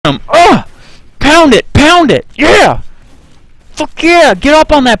Pound it! Pound it! Yeah! Fuck yeah! Get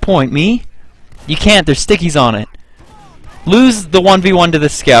up on that point, me! You can't, there's stickies on it. Lose the 1v1 to the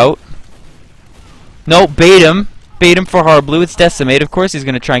scout. Nope, bait him. Bait him for hard blue. It's decimate. Of course he's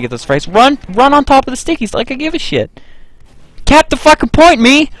gonna try and get those frags. Run on top of the stickies like I give a shit. Cap the fucking point,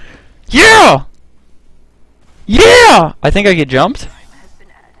 me! Yeah! Yeah! I think I get jumped.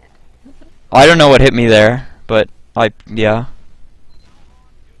 I don't know what hit me there, but yeah.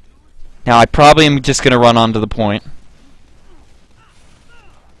 Now I probably am just gonna run onto the point.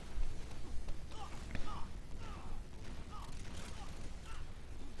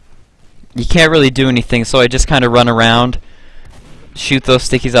 You can't really do anything, so I just kind of run around, shoot those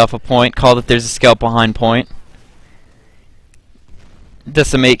stickies off a point, call that there's a scout behind point.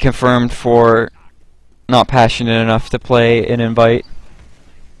 Decimate confirmed for not passionate enough to play an invite.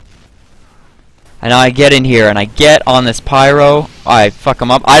 And now I get in here and I get on this pyro. I fuck him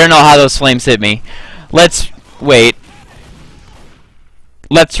up. I don't know how those flames hit me. Let's wait.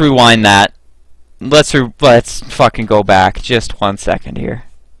 Let's rewind that. Let's fucking go back just 1 second here.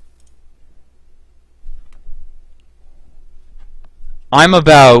 I'm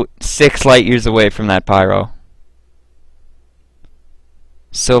about 6 light years away from that pyro.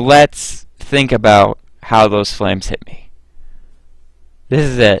 So let's think about how those flames hit me. This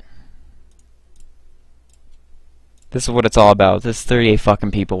is it. This is what it's all about. This is 38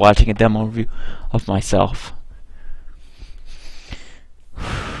 fucking people watching a demo review of myself.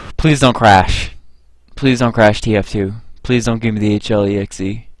 Please don't crash. Please don't crash TF2. Please don't give me the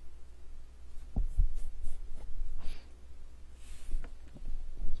HLEXE.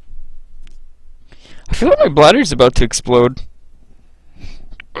 I feel like my bladder's about to explode.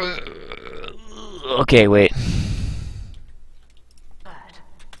 Okay, wait.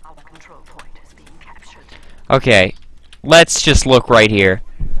 Okay, let's just look right here.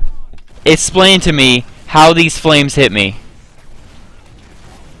 Explain to me how these flames hit me.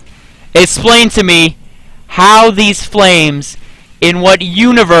 Explain to me how these flames, in what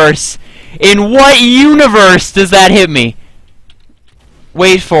universe does that hit me?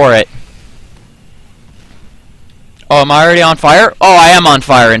 Wait for it. Oh, am I already on fire? Oh, I am on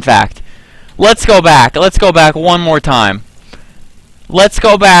fire, in fact. Let's go back. Let's go back one more time. Let's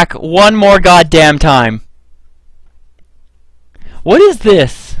go back one more goddamn time. What is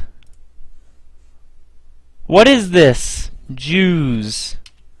this? What is this? Jews.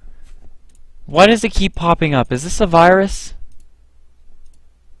 Why does it keep popping up? Is this a virus?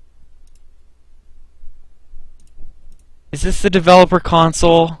 Is this the developer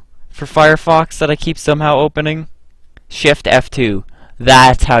console for Firefox that I keep somehow opening? Shift F2.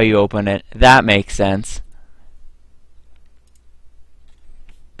 That's how you open it. That makes sense.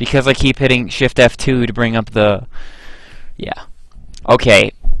 Because I keep hitting Shift F2 to bring up the... Yeah.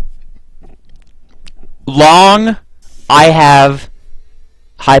 Okay. Long, I have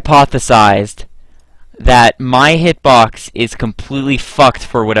hypothesized that my hitbox is completely fucked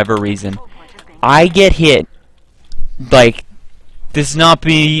for whatever reason. I get hit, like, this is not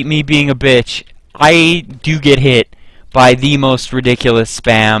me being a bitch. I do get hit by the most ridiculous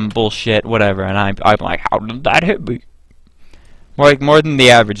spam, bullshit, whatever, and I'm like, how did that hit me? More than the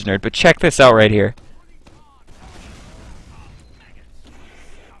average nerd, but check this out right here.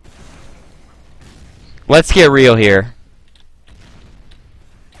 Let's get real here.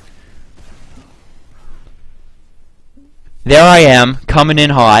 There I am, coming in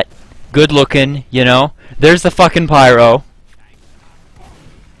hot, good looking, you know. There's the fucking pyro.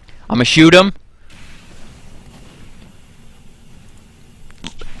 I'ma shoot him.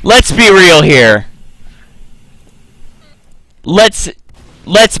 Let's be real here. Let's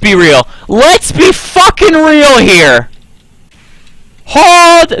be real. Let's be fucking real here.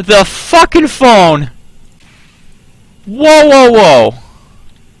 Hold the fucking phone. Whoa, whoa, whoa.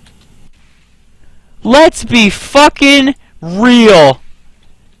 Let's be fucking real.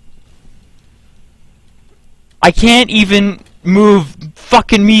 I can't even move.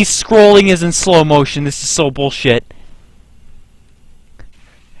 Fucking me scrolling is in slow motion. This is so bullshit.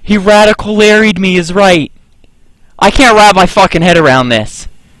 He radical Larry'd me is right. I can't wrap my fucking head around this.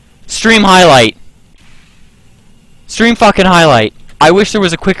 Stream highlight. Stream fucking highlight. I wish there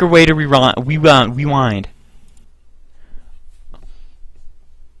was a quicker way to rewind.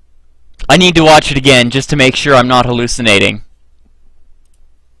 I need to watch it again just to make sure I'm not hallucinating.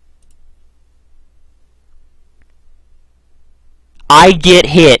 I get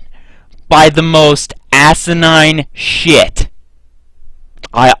hit by the most asinine shit.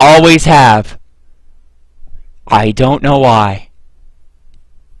 I always have. I don't know why.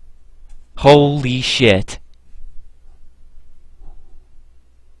 Holy shit.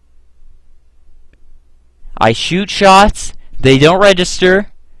 I shoot shots, they don't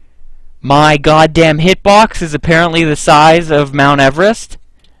register. My goddamn hitbox is apparently the size of Mount Everest.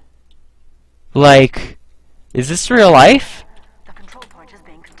 Like, is this real life? The control point is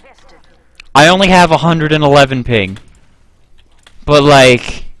being contested. I only have 111 ping. But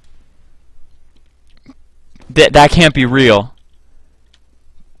like, that can't be real.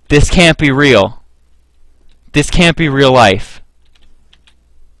 This can't be real. This can't be real life.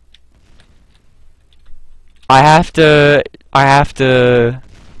 I have to...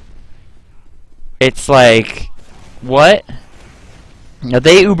 It's like... What? Now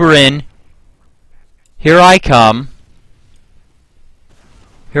they Uber in. Here I come.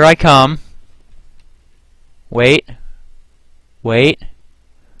 Here I come. Wait. Wait.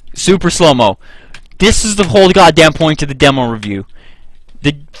 Super slow-mo. This is the whole goddamn point of the demo review.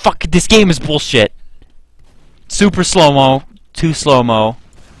 This game is bullshit. Super slow-mo. Too slow-mo.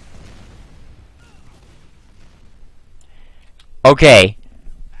 Okay.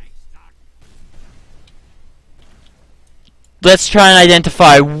 Let's try and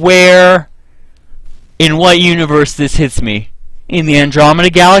identify where, in what universe this hits me. In the Andromeda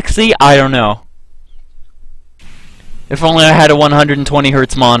Galaxy? I don't know. If only I had a 120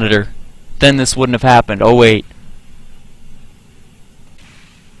 Hz monitor, then this wouldn't have happened. Oh wait.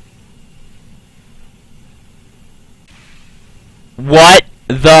 What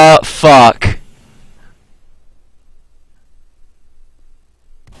the fuck?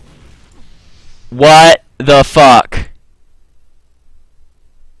 What the fuck?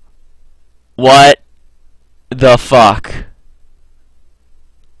 What the fuck?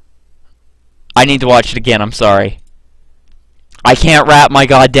 I need to watch it again, I'm sorry. I can't wrap my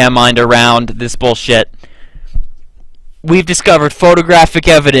goddamn mind around this bullshit. We've discovered photographic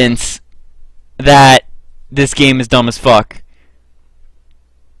evidence that this game is dumb as fuck.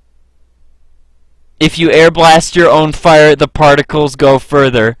 If you air blast your own fire, the particles go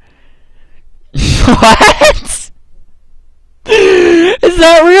further. What? Is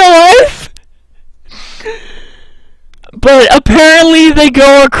that real life? But apparently they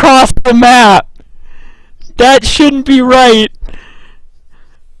go across the map. That shouldn't be right.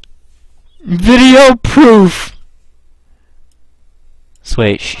 Video proof. So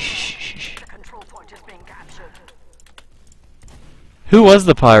wait, shh. The control point is being captured. Who was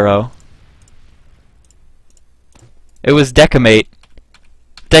the pyro? It was Decimate.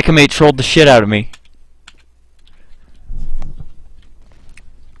 Decimate trolled the shit out of me.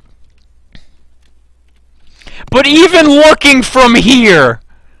 But even looking from here,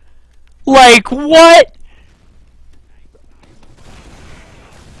 like, what?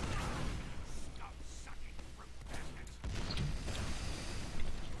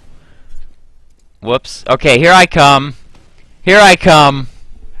 Whoops. Okay, here I come. Here I come.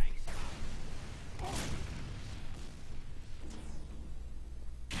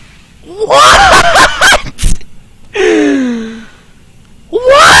 What?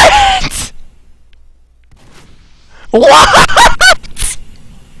 What? What?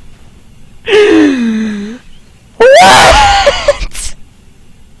 What?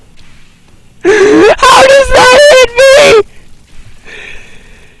 How does that hit me?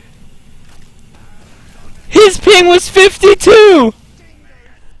 His ping was 52.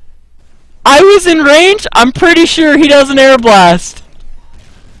 I was in range. I'm pretty sure he doesn't air blast.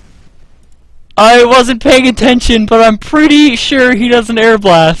 I wasn't paying attention, but I'm pretty sure he doesn't air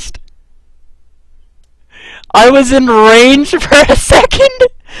blast. I was in range for a second?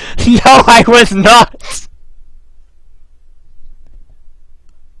 No, I was not.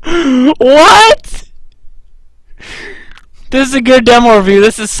 What? This is a good demo review.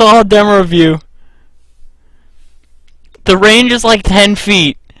 This is a solid demo review. The range is like 10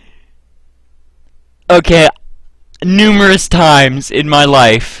 feet. Okay, numerous times in my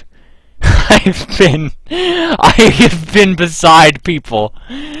life, I have been beside people,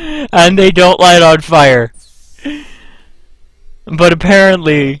 and they don't light on fire. But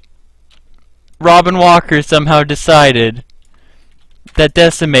apparently, Robin Walker somehow decided that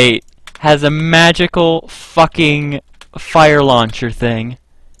Decimate has a magical fucking fire launcher thing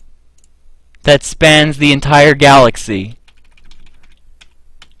that spans the entire galaxy.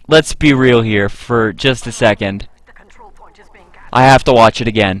 Let's be real here for just a second. The control point is being captured. I have to watch it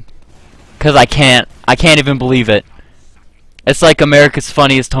again. 'Cause I can't even believe it. It's like America's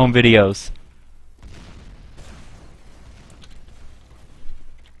Funniest Home Videos.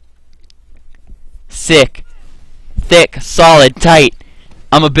 Sick. Thick, solid, tight.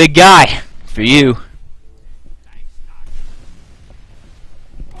 I'm a big guy. For you.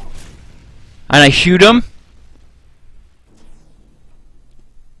 And I shoot him.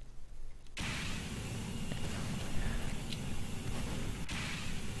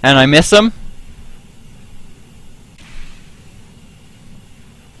 And I miss him.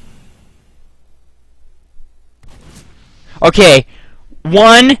 Okay,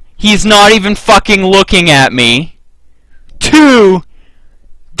 1, he's not even fucking looking at me. 2,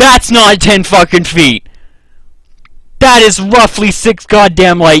 that's not 10 fucking feet. That is roughly 6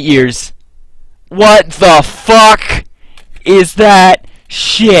 goddamn light years. What the fuck is that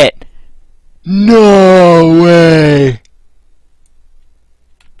shit? No way.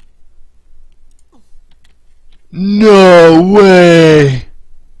 No way.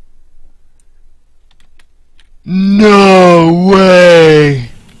 No way.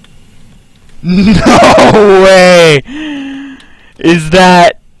 No way. Is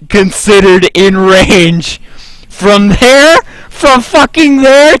that considered in range? From there? From fucking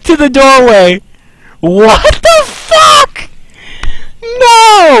there to the doorway? What the fuck?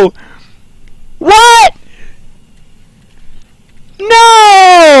 No! What?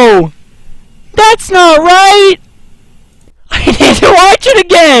 No! That's not right! I need to watch it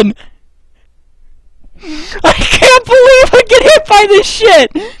again! I can't believe I get hit by this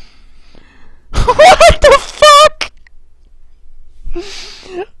shit! What the fuck?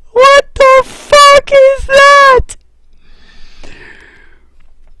 What the fuck is that?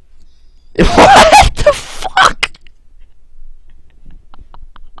 What the fuck?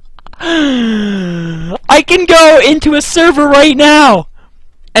 I can go into a server right now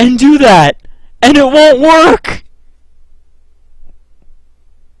and do that, and it won't work.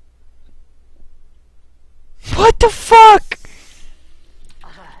 What the fuck?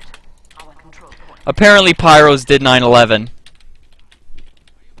 Apparently Pyros did 9/11.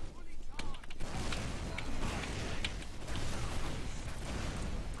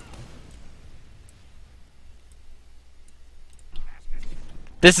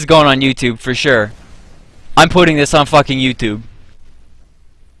 This is going on YouTube for sure. I'm putting this on fucking YouTube.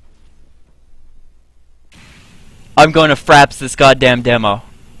 I'm going to fraps this goddamn demo.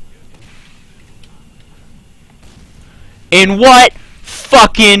 In what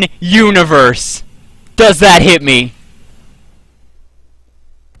fucking universe does that hit me?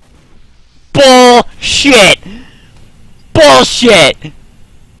 Bullshit! Bullshit!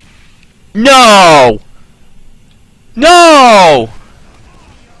 No! No!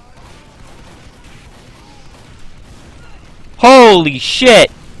 Holy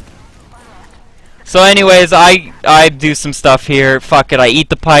shit! So anyways, I do some stuff here. Fuck it, I eat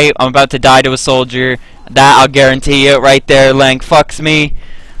the pipe. I'm about to die to a soldier. That I'll guarantee you right there. Lang fucks me.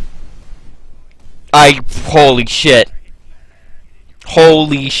 Holy shit.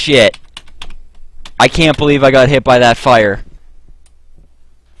 Holy shit. I can't believe I got hit by that fire.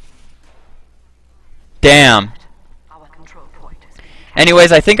 Damn.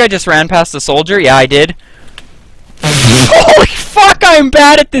 Anyways, I think I just ran past the soldier. Yeah, I did. Holy fuck, I'm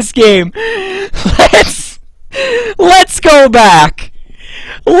bad at this game. Let's go back.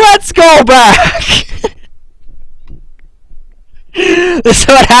 Let's go back. This is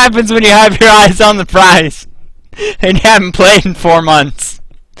what happens when you have your eyes on the prize and you haven't played in 4 months.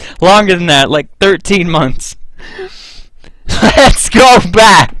 Longer than that, like 13 months. Let's go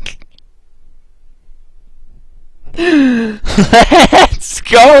back. Let's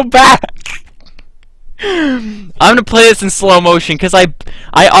go back. I'm gonna play this in slow motion because I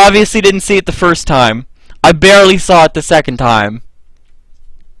obviously didn't see it the first time. I barely saw it the second time.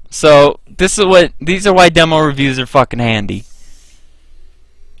 So these are why demo reviews are fucking handy.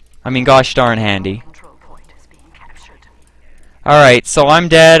 I mean, gosh darn handy. Alright, so I'm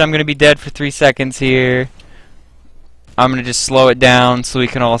dead. I'm gonna be dead for 3 seconds here. I'm gonna just slow it down so we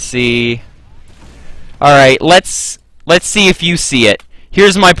can all see. Alright, let's see if you see it.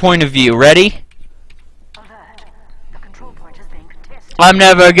 Here's my point of view. Ready? I'm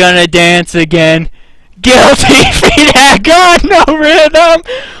never gonna dance again. Guilty feet at God, no rhythm.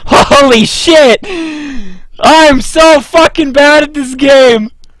 Holy shit! I'm so fucking bad at this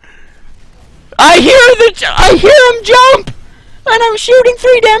game. I hear him jump, and I'm shooting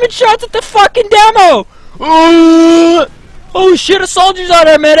 3 damage shots at the fucking demo. Oh shit! A soldier's on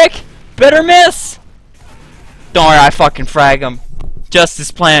our medic. Better miss. Don't worry, I fucking frag him. Just as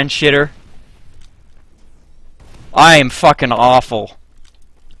planned, shitter. I am fucking awful.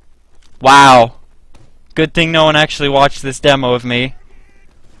 Wow. Good thing no one actually watched this demo of me.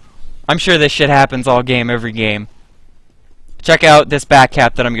 I'm sure this shit happens all game, every game. Check out this back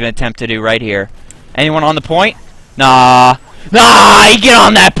cap that I'm going to attempt to do right here. Anyone on the point? Nah. Nah, you get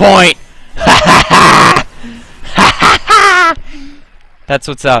on that point! That's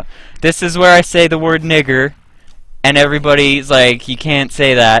what's up. This is where I say the word nigger, and everybody's like, you can't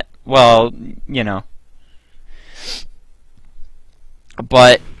say that. Well, you know.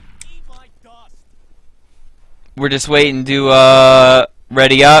 But We're just waiting to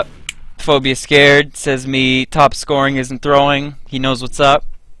ready up. Phobia scared, says me top scoring isn't throwing. He knows what's up.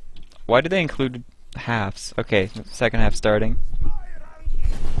 Why do they include halves? Okay, second half starting.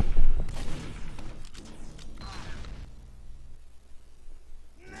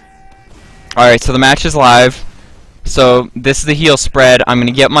 Alright, so the match is live. So this is the heel spread. I'm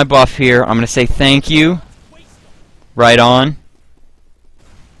gonna get my buff here. I'm gonna say thank you. Right on.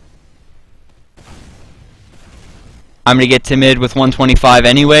 I'm gonna get timid with 125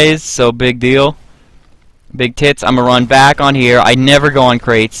 anyways, so big deal. Big tits. I'm gonna run back on here. I never go on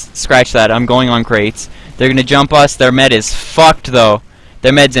crates. Scratch that. I'm going on crates. They're gonna jump us. Their med is fucked though.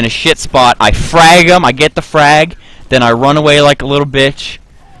 Their med's in a shit spot. I frag them. I get the frag. Then I run away like a little bitch.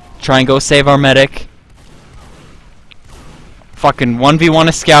 Try and go save our medic. Fucking 1v1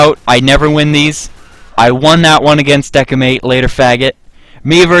 a scout. I never win these. I won that one against Decimate. Later faggot.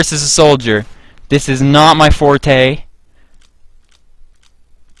 Me versus a soldier. This is not my forte.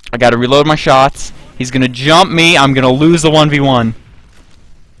 I gotta reload my shots. He's gonna jump me. I'm gonna lose the 1v1.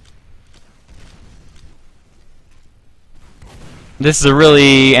 This is a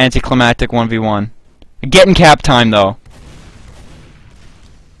really anticlimactic 1v1. Getting cap time though.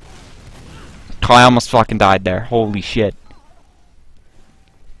 Oh, I almost fucking died there. Holy shit.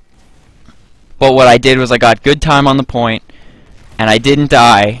 But what I did was I got good time on the point, and I didn't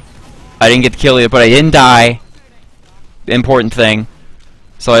die. I didn't get the kill yet, but I didn't die. Important thing.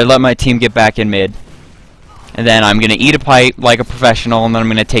 So I let my team get back in mid. And then I'm going to eat a pipe like a professional, and then I'm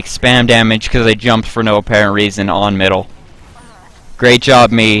going to take spam damage because I jumped for no apparent reason on middle. Great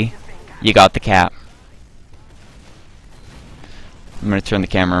job, me. You got the cap. I'm going to turn the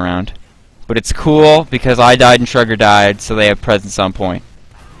camera around. But it's cool because I died and Shrugger died, so they have presence on point.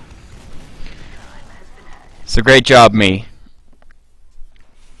 So great job, me.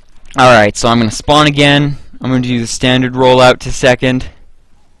 Alright, so I'm going to spawn again. I'm going to do the standard rollout to second.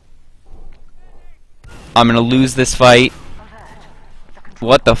 I'm going to lose this fight.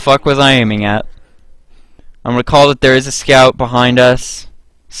 What the fuck was I aiming at? I'm going to call that there is a scout behind us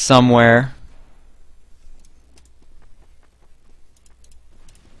somewhere.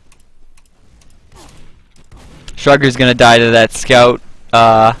 Shrugger's going to die to that scout.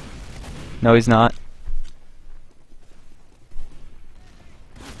 No he's not.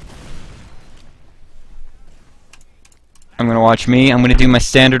 I'm going to watch me. I'm going to do my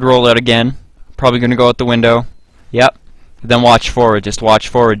standard rollout again. Probably going to go out the window. Yep. Then watch forward. Just watch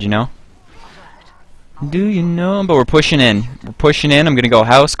forward, you know? Do you know? But we're pushing in. We're pushing in. I'm going to go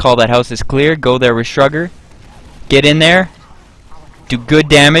house. Call that house is clear. Go there with Shrugger. Get in there. Do good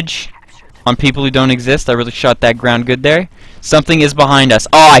damage on people who don't exist. I really shot that ground good there. Something is behind us.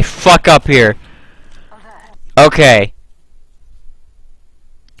 Oh, I fuck up here. Okay.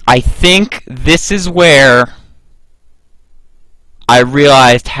 I think this is where I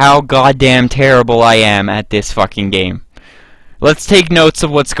realized how goddamn terrible I am at this fucking game. Let's take notes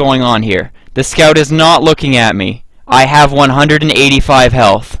of what's going on here. The scout is not looking at me. I have 185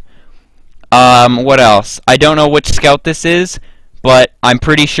 health. What else? I don't know which scout this is, but I'm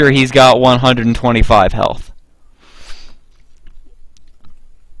pretty sure he's got 125 health.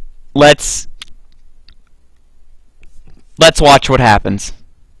 Let's watch what happens.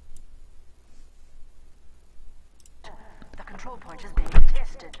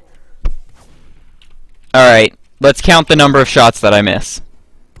 Alright, let's count the number of shots that I miss.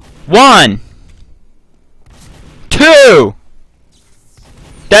 1! 2!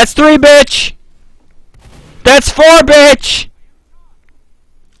 That's 3, bitch! That's 4, bitch!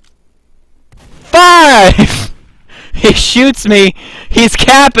 5! He shoots me. He's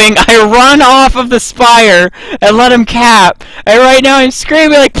capping. I run off of the spire and let him cap. And right now I'm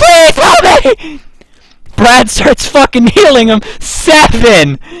screaming like, please help me! Brad starts fucking healing him.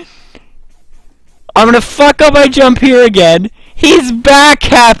 7! I'm gonna fuck up my jump here again. He's back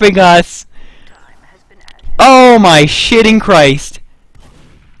capping us. Oh my shitting Christ.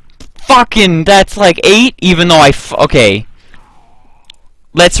 Fucking, that's like 8, even though okay.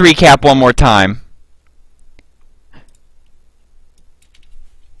 Let's recap one more time.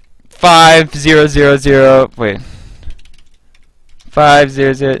 5 0 0 0. Wait. 5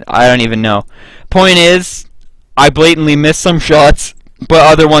 0 0. I don't even know. Point is, I blatantly missed some shots, but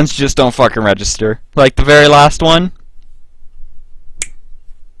other ones just don't fucking register. Like the very last one.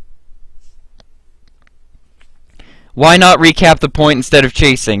 Why not recap the point instead of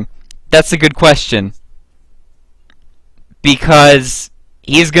chasing? That's a good question. Because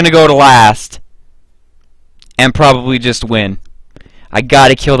he's gonna go to last and probably just win. I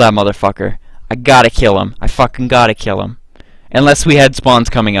gotta kill that motherfucker. I gotta kill him. I fucking gotta kill him. Unless we had spawns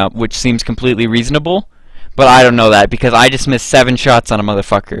coming up, which seems completely reasonable. But I don't know that because I just missed 7 shots on a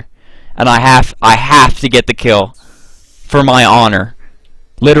motherfucker. And I have to get the kill. For my honor.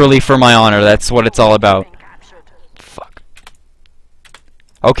 Literally for my honor. That's what it's all about. Being captured. Fuck.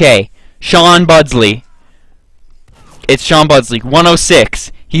 Okay. Sean Budsley. It's Sean Budsley.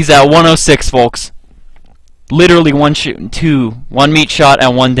 106. He's at 106, folks. Literally 1 meat shot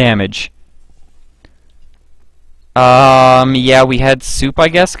and 1 damage. Yeah, we had soup, I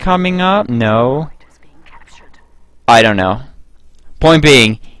guess, coming up. No. Point is being captured. I don't know. Point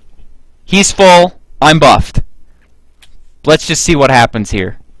being, he's full, I'm buffed. Let's just see what happens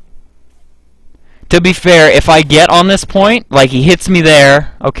here. To be fair, if I get on this point, like he hits me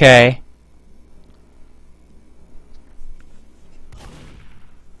there, okay.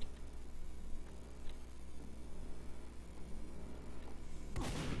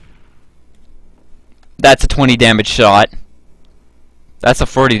 That's a 20 damage shot. That's a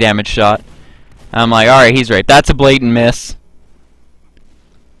 40 damage shot. I'm like, alright, he's right. That's a blatant miss.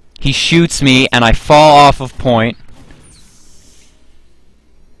 He shoots me, and I fall off of point.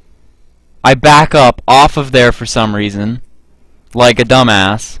 I back up off of there for some reason. Like a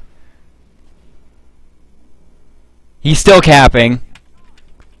dumbass. He's still capping.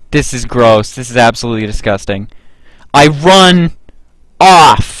 This is gross. This is absolutely disgusting. I run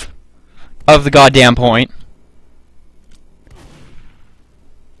off of the goddamn point.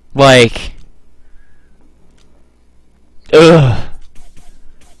 Like, and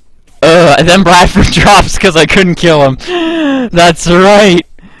then Bradford drops because I couldn't kill him. That's right.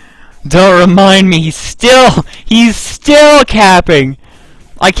 Don't remind me. He's still capping.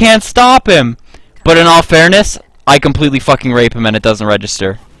 I can't stop him. But in all fairness, I completely fucking rape him and it doesn't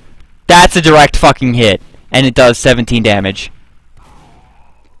register. That's a direct fucking hit, and it does 17 damage.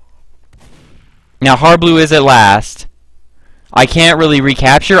 Now, Harblue is at last. I can't really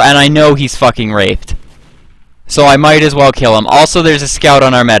recapture, and I know he's fucking raped. So I might as well kill him. Also, there's a scout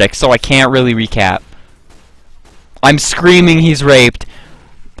on our medic, so I can't really recap. I'm screaming he's raped.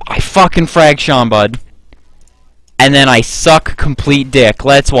 I fucking frag Sean Bud. And then I suck complete dick.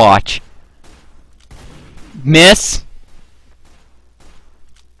 Let's watch. Miss.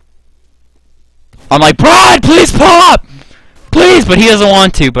 I'm like, Brad, please pop! Please! But he doesn't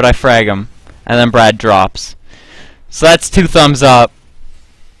want to, but I frag him. And then Brad drops. So that's 2 thumbs up.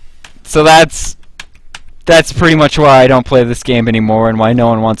 So that's pretty much why I don't play this game anymore and why no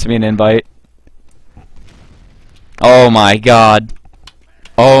one wants me an invite. Oh my god.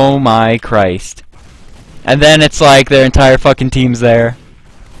 Oh my Christ. And then it's like their entire fucking team's there.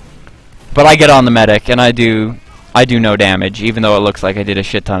 But I get on the medic and I do no damage, even though it looks like I did a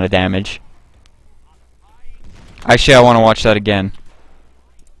shit ton of damage. Actually, I want to watch that again.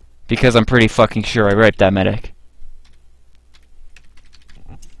 Because I'm pretty fucking sure I raped that medic.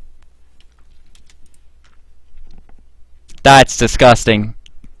 That's disgusting.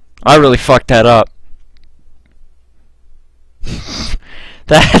 I really fucked that up.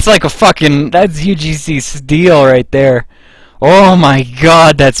 That's like a fucking... That's UGC steal right there. Oh my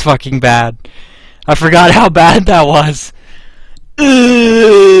god, that's fucking bad. I forgot how bad that was.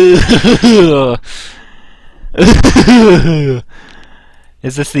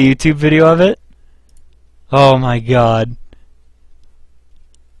 Is this the YouTube video of it? Oh my god.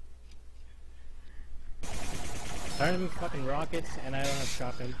 Turn fucking rockets and I don't have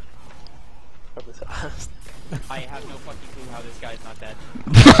shotgun. I have no fucking clue how this guy's not dead.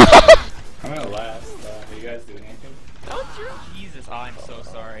 I'm gonna last. Are you guys doing anything? Don't you? Jesus, I'm so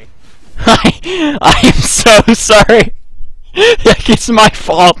sorry. I am so sorry. Like, it's my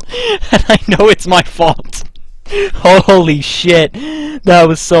fault. And I know it's my fault. Holy shit. That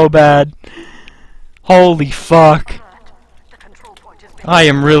was so bad. Holy fuck. The control point is being I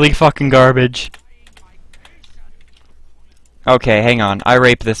am really fucking garbage. Okay, hang on. I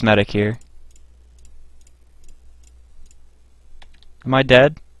raped this medic here. Am I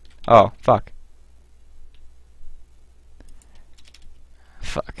dead? Oh, fuck.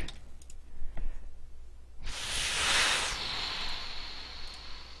 Fuck.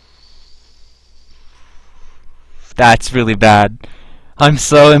 That's really bad. I'm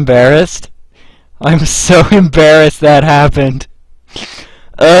so embarrassed. I'm so embarrassed that happened.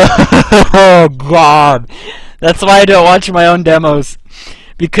 Oh god. That's why I don't watch my own demos.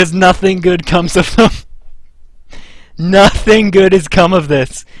 Because nothing good comes of them. Nothing good has come of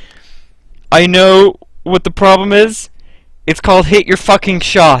this. I know what the problem is. It's called hit your fucking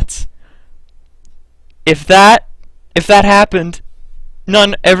shots. If that happened,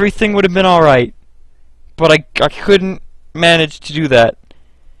 everything would have been alright. But I couldn't manage to do that.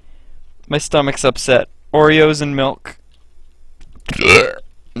 My stomach's upset. Oreos and milk.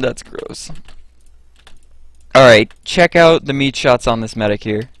 That's gross. Alright, check out the meat shots on this medic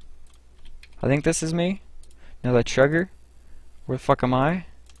here. I think this is me. No, that's Sugar. Where the fuck am I?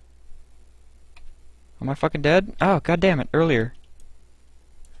 Am I fucking dead? Oh, god damn it, earlier.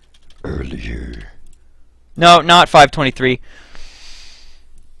 No, not 523.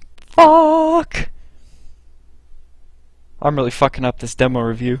 Fuck! I'm really fucking up this demo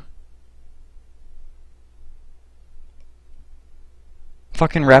review.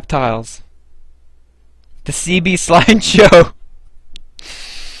 Fucking reptiles. The CB slideshow.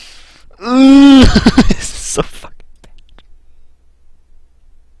 This is so fucking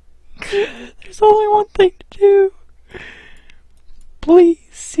bad. There's only one thing to do. Please,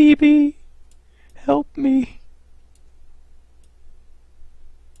 CB, help me.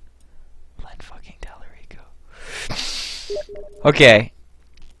 Let fucking Tellerico. Okay.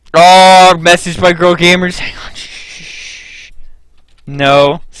 Oh, message by Girl Gamers. Hang on. Shh.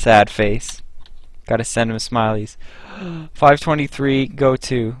 No, sad face. Gotta send him smileys. 523, go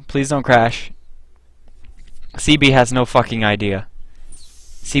to. Please don't crash. CB has no fucking idea.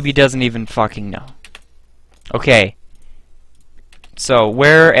 CB doesn't even fucking know. Okay. So,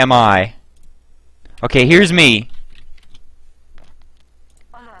 where am I? Okay, here's me.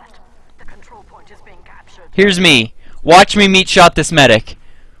 Alert. The control point is being captured. Here's me. Watch me meat shot this medic.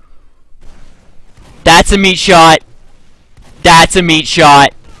 That's a meat shot. That's a meat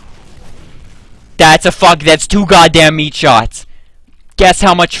shot. That's 2 goddamn meat shots. Guess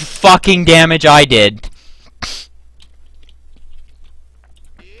how much fucking damage I did.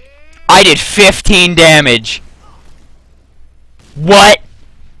 I did 15 damage. What?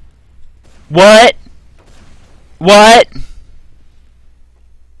 What? What?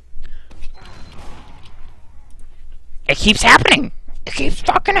 It keeps happening. It keeps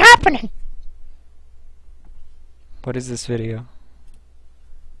fucking happening. What is this video?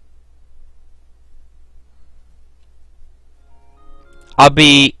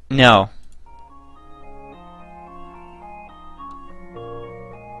 No.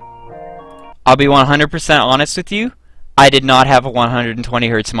 I'll be 100% honest with you. I did not have a 120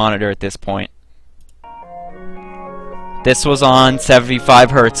 Hz monitor at this point. This was on 75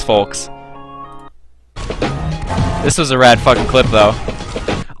 Hz, folks. This was a rad fucking clip, though.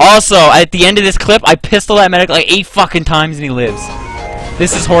 Also, at the end of this clip, I pistol that medic like 8 fucking times and he lives.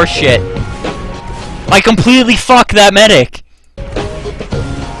 This is horse shit. I completely fucked that medic.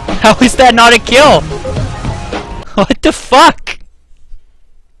 How is that not a kill? What the fuck?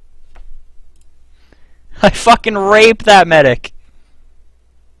 I fucking raped that medic.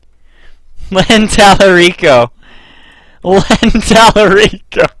 Len Tellerico. Len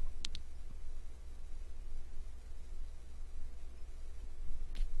Tellerico.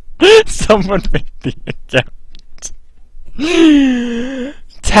 Someone made the account.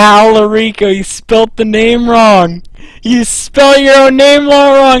 Tellerico, you spelt the name wrong. You spell your own name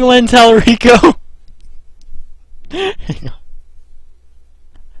wrong, Len Tellerico. Hang on.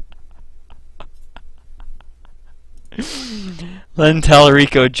 Len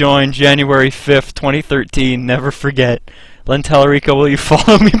Tellerico joined January 5th, 2013. Never forget. Len Tellerico, will you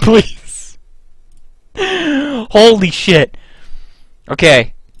follow me, please? Holy shit.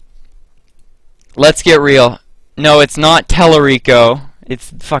 Okay. Let's get real. No, it's not Tellerico.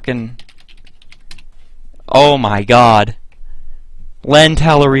 It's fucking... Oh my god. Len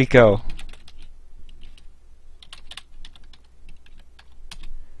Tellerico.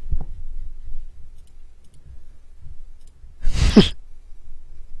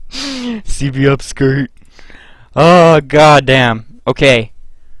 CB upskirt. Oh goddamn. Okay.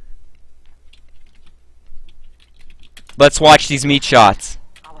 Let's watch these meat shots.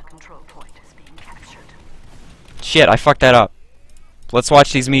 Our control point is being captured. Shit, I fucked that up. Let's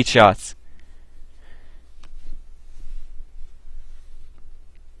watch these meat shots.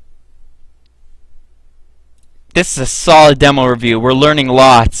 This is a solid demo review. We're learning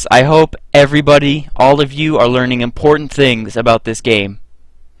lots. I hope everybody, all of you, are learning important things about this game.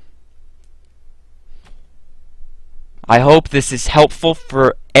 I hope this is helpful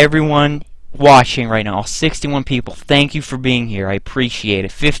for everyone watching right now. All 61 people, thank you for being here. I appreciate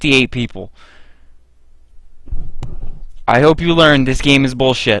it. 58 people. I hope you learned this game is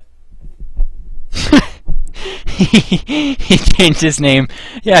bullshit. He changed his name.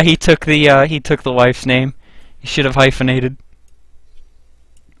 Yeah, he took the wife's name. He should have hyphenated.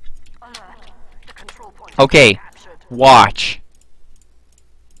 Alert. The control point is Okay, being captured. watch.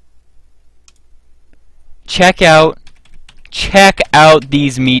 Check out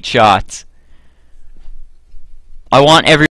these meat shots. I want every